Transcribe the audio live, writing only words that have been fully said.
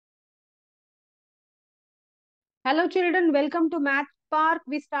Hello children, welcome to Math Park.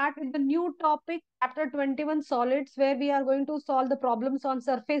 We start with the new topic, chapter 21 solids, where we are going to solve the problems on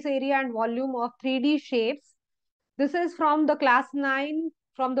surface area and volume of 3D shapes. This is from the class 9,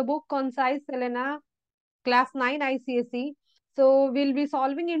 from the book Concise Selina, class 9 ICSE. So we'll be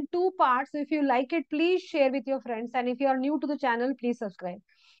solving in two parts. If you like it, please share with your friends. And if you are new to the channel, please subscribe.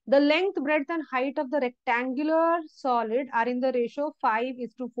 The length, breadth and height of the rectangular solid are in the ratio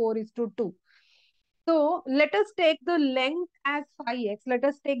 5:4:2. So let us take the length as 5x. Let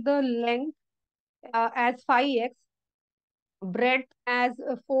us take the length as 5x, breadth as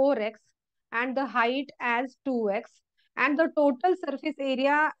 4x, and the height as 2x. And the total surface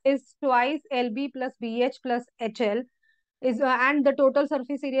area is twice LB plus BH plus HL. And the total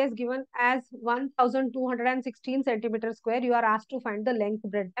surface area is given as 1216 centimeter square. You are asked to find the length,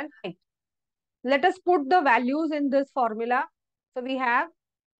 breadth, and height. Let us put the values in this formula. So we have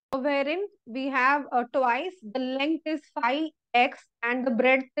wherein we have twice the length is 5x and the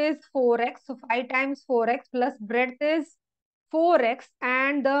breadth is 4x. So 5 times 4x plus breadth is 4x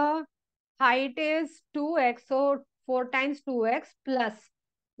and the height is 2x. So 4 times 2x plus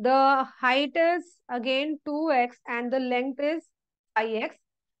the height is again 2x and the length is 5x,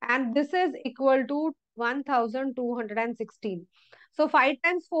 and this is equal to 1216. So 5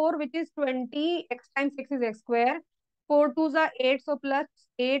 times 4, which is 20, x times 6 is x square. 4 twos are 8, so plus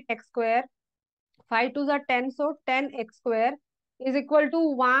 8x square. 5 twos are 10, so 10x square is equal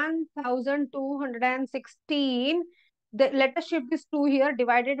to 1216. Let us shift this 2 here,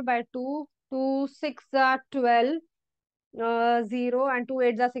 divided by 2. 2 6 are 12, 0 and 2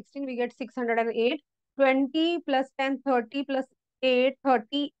 8s are 16. We get 608. 20 plus 10, 30 plus 8,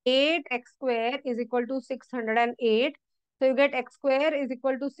 38 x square is equal to 608. So you get x square is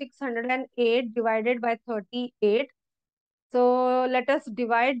equal to 608 divided by 38. So let us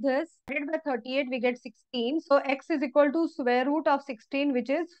divide this. Divided by 38, we get 16. So x is equal to square root of 16, which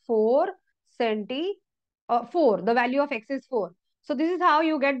is 4. The value of x is 4. So this is how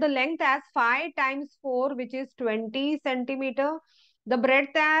you get the length as 5 times 4, which is 20 centimeter. The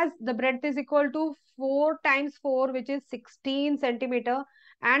breadth is equal to 4 times 4, which is 16 centimeter.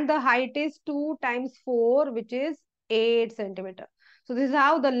 And the height is 2 times 4, which is 8 centimeter. So this is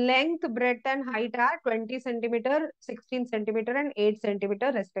how the length, breadth and height are 20 centimeter, 16 centimeter and 8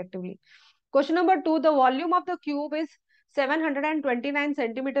 centimeter respectively. Question number 2, the volume of the cube is 729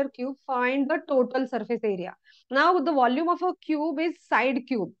 centimeter cube. Find the total surface area. Now the volume of a cube is side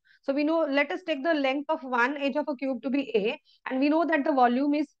cube. So we know, let us take the length of one edge of a cube to be A, and we know that the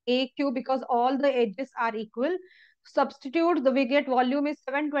volume is A cube because all the edges are equal. Substitute, we get volume is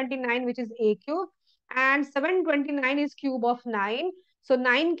 729, which is A cube, and 729 is cube of 9. So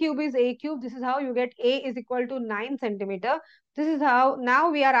 9 cube is A cube. This is how you get A is equal to 9 centimeter. This is how now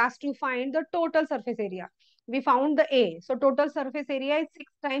we are asked to find the total surface area. We found the A. So total surface area is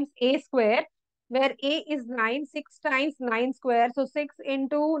 6 times A square, where A is 9, 6 times 9 square. So 6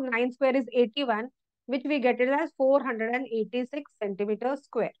 into 9 square is 81, which we get it as 486 centimeters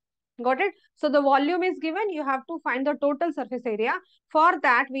square. Got it? So the volume is given. You have to find the total surface area. For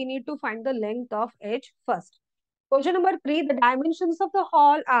that, we need to find the length of edge first. Question number 3, the dimensions of the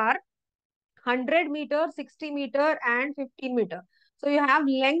hall are 100 meter, 60 meter and 15 meter. So you have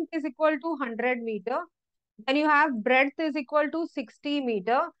length is equal to 100 meter. Then you have breadth is equal to 60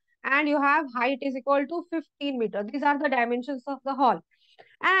 meter. And you have height is equal to 15 meter. These are the dimensions of the hall.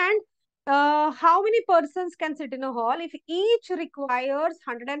 And how many persons can sit in a hall if each requires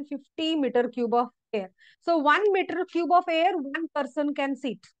 150 meter cube of air? So 1 meter cube of air, one person can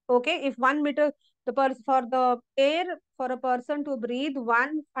sit. Okay, if 1 meter, for the air for a person to breathe,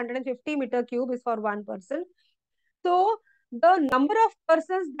 150 meter cube is for one person. So the number of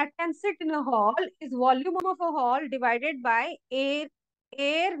persons that can sit in a hall is volume of a hall divided by air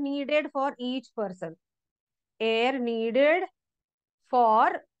needed for each person. Air needed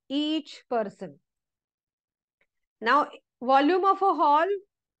for each person. Now, volume of a hall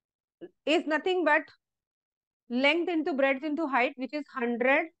is nothing but length into breadth into height, which is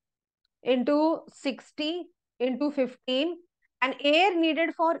 100 into 60 into 15. And air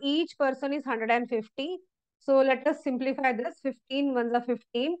needed for each person is 150. So let us simplify this. 15 ones are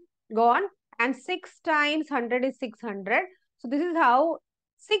 15, gone. And 6 times 100 is 600. So this is how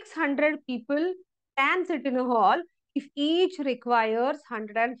 600 people can sit in a hall if each requires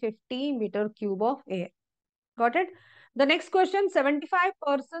 150 meter cube of air. Got it? The next question, 75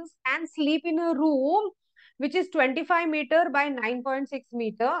 persons can sleep in a room which is 25 meter by 9.6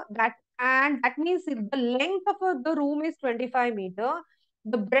 meter. That means the length of the room is 25 meter.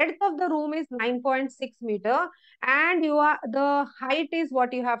 The breadth of the room is 9.6 meter, and the height is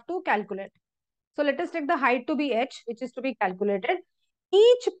what you have to calculate. So let us take the height to be h, which is to be calculated.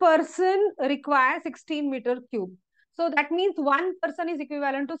 Each person requires 16 meter cube. So that means one person is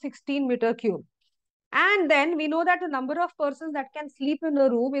equivalent to 16 meter cube. And then we know that the number of persons that can sleep in a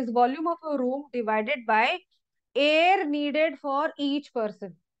room is volume of a room divided by air needed for each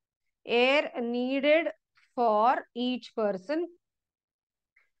person. Air needed for each person.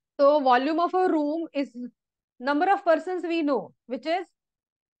 So volume of a room is number of persons we know, which is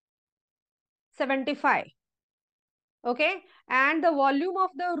 75. Okay. And the volume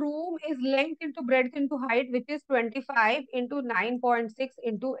of the room is length into breadth into height, which is 25 into 9.6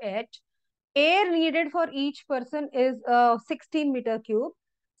 into h. Air needed for each person is 16 meter cube.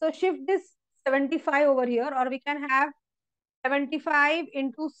 So shift this 75 over here, or we can have 75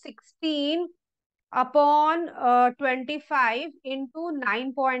 into 16 upon 25 into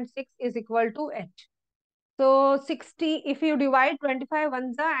 9.6 is equal to h. So 60, if you divide 25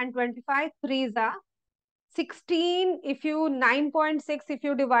 ones and 25 threes, 16, if you 9.6, if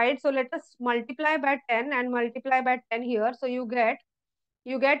you divide, so let us multiply by 10 and multiply by 10 here. So you get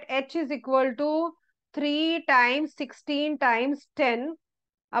h is equal to 3 times 16 times 10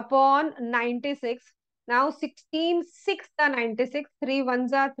 upon 96. Now 16 6 are 96, 3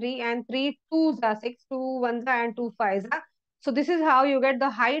 ones are 3 and 3 twos are 6, 2 ones are and 2 fives are. So this is how you get the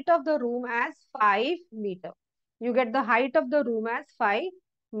height of the room as 5 meter. You get the height of the room as 5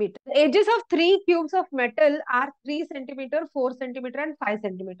 meter. The edges of three cubes of metal are 3 centimeter, 4 centimeter and 5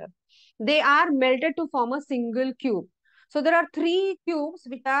 centimeter. They are melted to form a single cube. So there are three cubes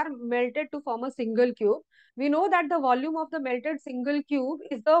which are melted to form a single cube. We know that the volume of the melted single cube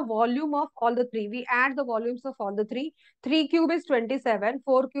is the volume of all the three. We add the volumes of all the three. 3 cube is 27,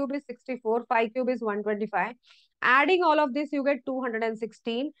 4 cube is 64, 5 cube is 125. Adding all of this, you get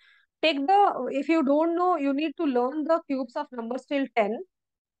 216. Take the, if you don't know, you need to learn the cubes of numbers till 10.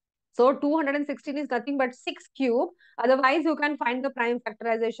 So 216 is nothing but 6 cube. Otherwise, you can find the prime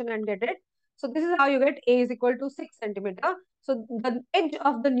factorization and get it. So this is how you get A is equal to 6 centimeter. So the edge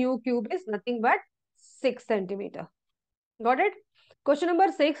of the new cube is nothing but 6 centimeter. Got it? Question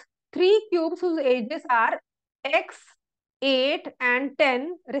number 6. Three cubes whose edges are x, 8 and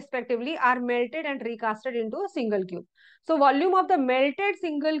 10 respectively are melted and recasted into a single cube. So volume of the melted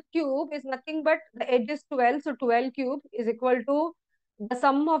single cube is nothing but the edge is 12. So 12 cube is equal to the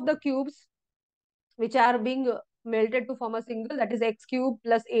sum of the cubes which are being melted to form a single, that is x cube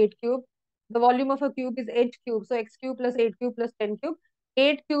plus 8 cube. The volume of a cube is h cube. So x cube plus 8 cube plus 10 cube.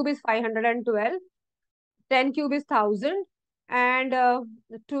 8 cube is 512. 10 cube is 1000. And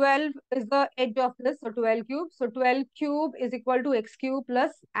 12 is the edge of this. So 12 cube. So 12 cube is equal to x cube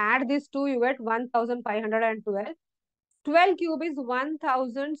plus add these two, you get 1512. 12 cube is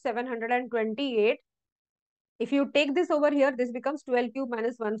 1728. If you take this over here, this becomes 12 cube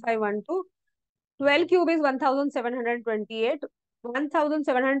minus 1512. 12 cube is 1728.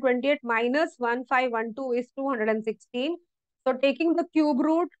 1728 minus 1512 is 216. So taking the cube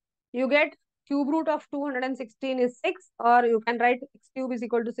root, you get cube root of 216 is 6, or you can write x cube is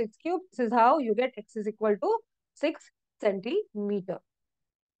equal to 6 cube. This is how you get x is equal to 6 centimeter.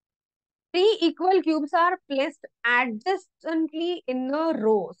 Three equal cubes are placed adjacently in a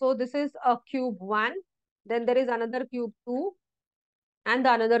row. So this is a cube 1, then there is another cube 2, and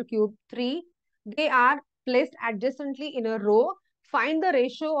the another cube 3. They are placed adjacently in a row. Find the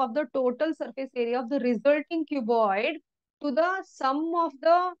ratio of the total surface area of the resulting cuboid to the sum of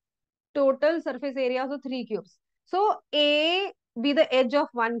the total surface area of the three cubes. So A be the edge of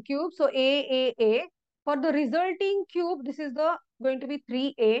one cube. So A. For the resulting cube, this is the going to be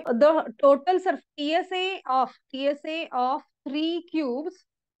 3A. The total surface TSA of three cubes.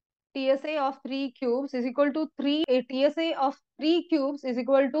 TSA of 3 cubes is equal to 3. A TSA of 3 cubes is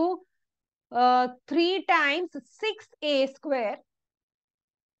equal to 3 times 6A square.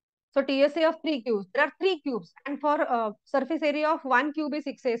 So TSA of 3 cubes. There are 3 cubes. And for surface area of 1 cube is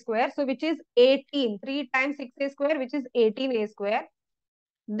 6A square. So which is 18. 3 times 6A square, which is 18A square.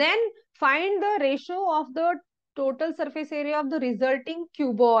 Then find the ratio of the total surface area of the resulting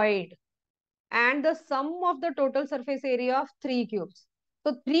cuboid and the sum of the total surface area of 3 cubes.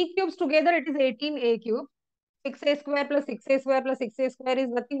 So 3 cubes together, it is 18A cube. 6A square plus 6A square plus 6A square is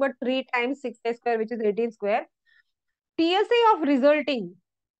nothing but 3 times 6A square, which is 18 square. TSA of resulting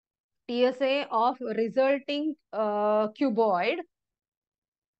resulting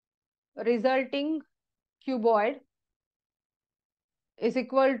cuboid is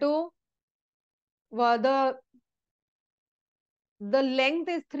equal to the length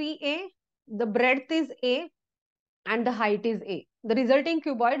is 3A, the breadth is A, and the height is A. The resulting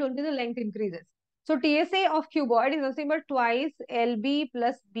cuboid, only the length increases. So TSA of cuboid is nothing but twice LB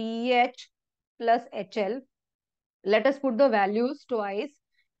plus BH plus HL. Let us put the values twice.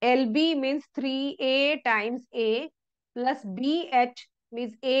 LB means 3A times A plus BH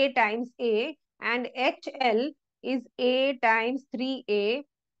means A times A, and HL is A times 3A,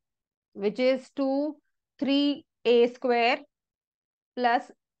 which is 2 3A square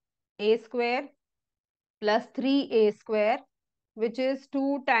plus A square plus 3A square, which is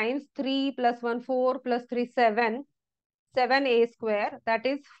 2 times 3 plus 1 4 plus 3 7, 7A square, that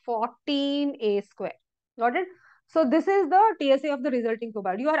is 14A square. Got it? So this is the TSA of the resulting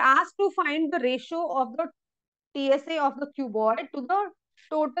cuboid. You are asked to find the ratio of the TSA of the cuboid to the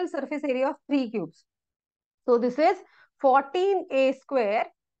total surface area of 3 cubes. So this is 14A square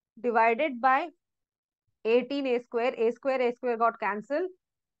divided by 18A square. A square got cancelled.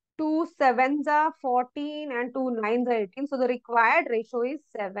 2 sevens are 14 and 2 nines are 18. So the required ratio is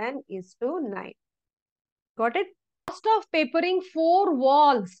 7:9. Got it? Cost of papering 4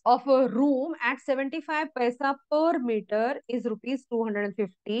 walls of a room at 75 paisa per meter is rupees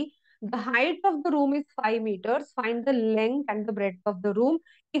 250. The height of the room is 5 meters. Find the length and the breadth of the room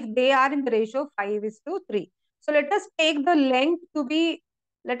if they are in the ratio 5:3. So let us take the length to be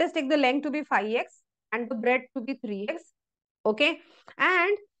 5x and the breadth to be 3x. Okay.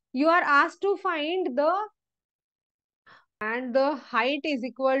 And you are asked to find the height is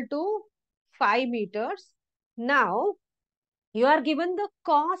equal to 5 meters. Now, you are given the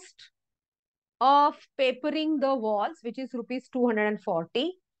cost of papering the walls, which is rupees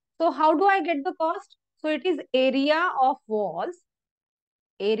 240. So, how do I get the cost? So, it is area of walls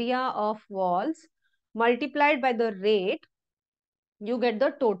multiplied by the rate, you get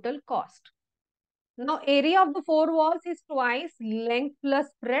the total cost. Now, area of the 4 walls is twice length plus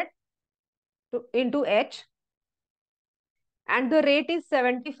breadth into h, and the rate is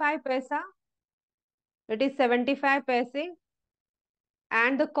 75 paisa. It is 75 paise,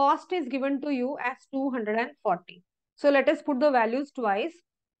 and the cost is given to you as 240. So let us put the values twice.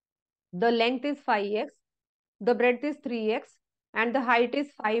 The length is 5x, the breadth is 3x, and the height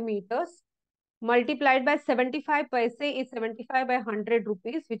is 5 meters. Multiplied by 75 paise is 75 by 100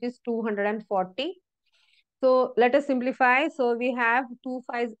 rupees, which is 240. So let us simplify. So we have 2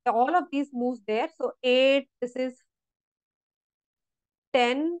 5s, all of these moves there. So 8, this is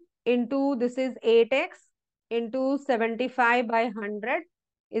 10 into this is 8x into 75 by 100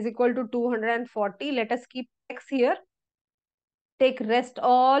 is equal to 240. Let us keep x here. Take rest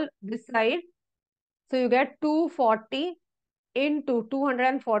all this side. So you get 240 into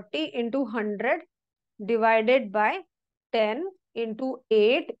 240 into 100 divided by 10 into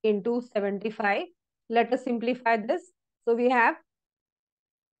 8 into 75. Let us simplify this. So we have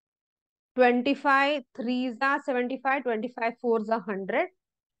 25 3s are 75, 25 4s are 100.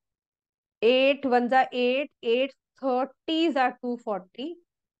 8 1s are 8, 8 30s are 240.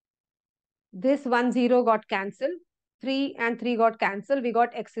 This 1 0 got cancelled. 3 and 3 got cancelled. We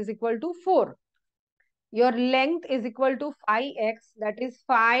got x is equal to 4. Your length is equal to 5x, that is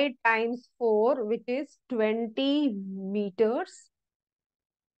 5 times 4, which is 20 meters.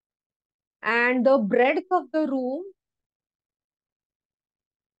 And the breadth of the room,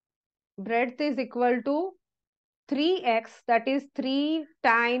 breadth is equal to 3x, that is 3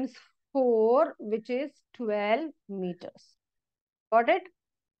 times 4, which is 12 meters. Got it?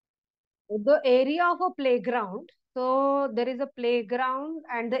 The area of a playground. So there is a playground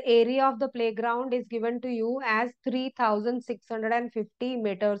and the area of the playground is given to you as 3,650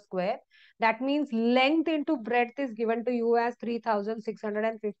 meters square. That means length into breadth is given to you as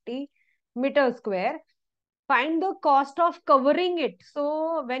 3,650 meters square. Find the cost of covering it.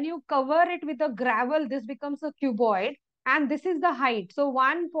 So when you cover it with a gravel, this becomes a cuboid, and this is the height. So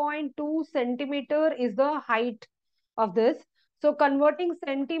 1.2 centimeter is the height of this. So converting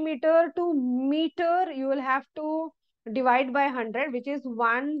centimeter to meter, you will have to divide by 100, which is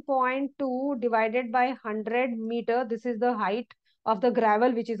 1.2 divided by 100 meter. This is the height of the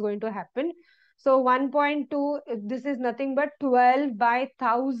gravel which is going to happen. So 1.2, this is nothing but 12 by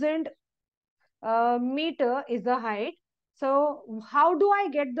 1000 meter is the height. So how do I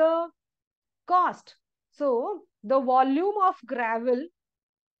get the cost? So the volume of gravel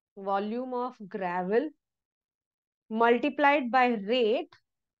multiplied by rate,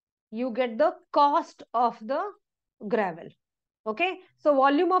 you get the cost of the gravel. Okay. So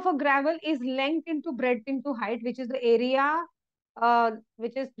volume of a gravel is length into breadth into height, which is the area,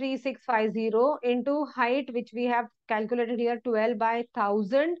 which is 3650 into height, which we have calculated here 12 by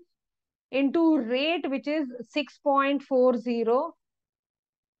 1000 into rate, which is 6.40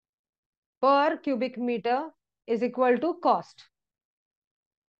 per cubic meter is equal to cost.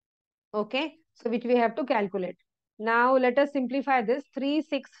 Okay. So which we have to calculate. Now let us simplify this.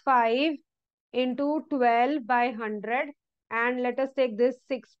 365 into 12 by 100. And let us take this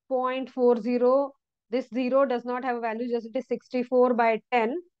 6.40. This 0 does not have a value, just it is 64 by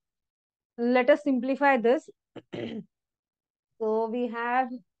 10. Let us simplify this. So we have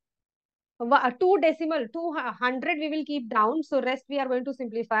two decimal, 200 we will keep down. So rest we are going to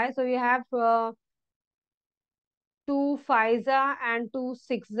simplify. So we have 2 5s and 2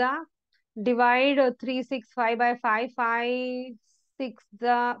 6s. Divide 365 by 5. 5 6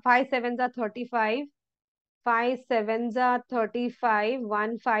 5 7s are 35. 5 7s are 35.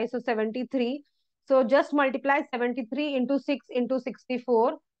 1 5, so 73. So just multiply 73 into 6 into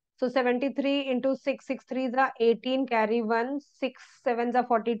 64. So 73 into 6, 6 3s are 18, carry 1. 6 7s are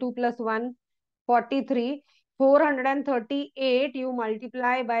 42 plus 1, 43. 438 you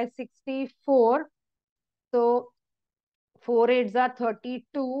multiply by 64. So 4 8s are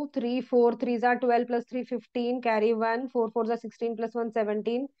 32, 3 4 3s are 12 plus 3 15, carry 1, 4 4s are 16 plus 1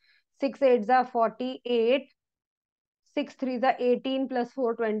 17, 6 8s are 48, 6 3s are 18 plus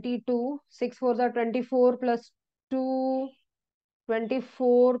 4 22, 6 4s are 24 plus 2,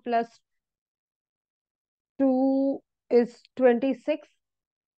 24 plus 2 is 26,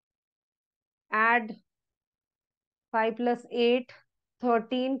 add 5 plus 8,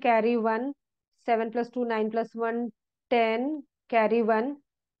 13, carry 1, 7 plus 2, 9 plus 1, 10, carry 1,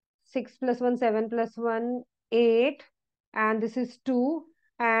 6 plus 1, 7 plus 1, 8, and this is 2.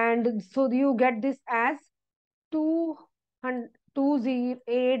 And so you get this as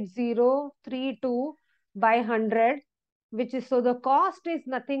 28032 by 100, which is, so the cost is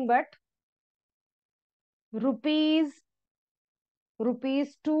nothing but rupees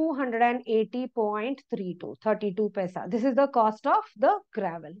 280.32, 32 paisa. This is the cost of the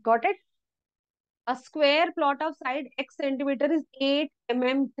gravel. Got it? A square plot of side x centimeter is 8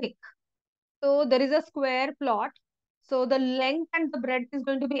 mm thick. So there is a square plot. So the length and the breadth is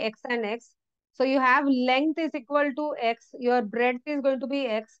going to be x and x. So you have length is equal to x, your breadth is going to be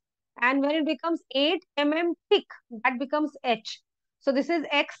x. And when it becomes 8 mm thick, that becomes h. So this is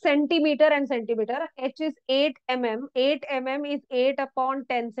x centimeter and centimeter. H is 8 mm. 8 mm is 8 upon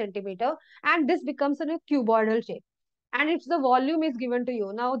 10 centimeter. And this becomes a cuboidal shape. And if the volume is given to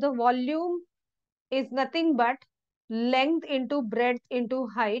you. Now the volume is nothing but length into breadth into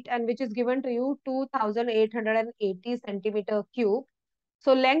height, and which is given to you 2880 centimeter cube.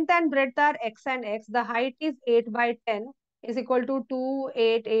 So length and breadth are x and x. The height is 8 by 10 is equal to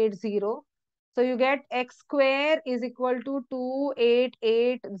 2880. So you get x square is equal to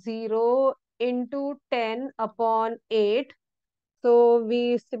 2880 into 10 upon 8. So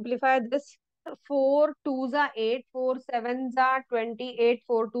we simplify this. 4 2s are 8, 4 7s are 28,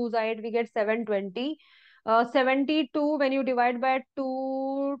 4 2s are 8, we get 720. 72, when you divide by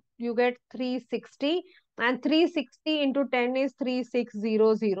 2, you get 360. And 360 into 10 is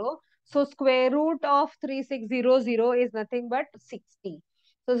 3600. So square root of 3600 is nothing but 60.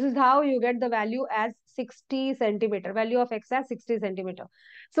 So this is how you get the value as 60 centimeter, value of x as 60 centimeter.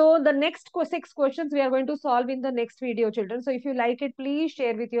 So the next 6 questions we are going to solve in the next video, children. So if you like it, please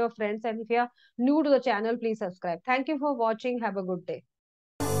share with your friends. And if you are new to the channel, please subscribe. Thank you for watching. Have a good day.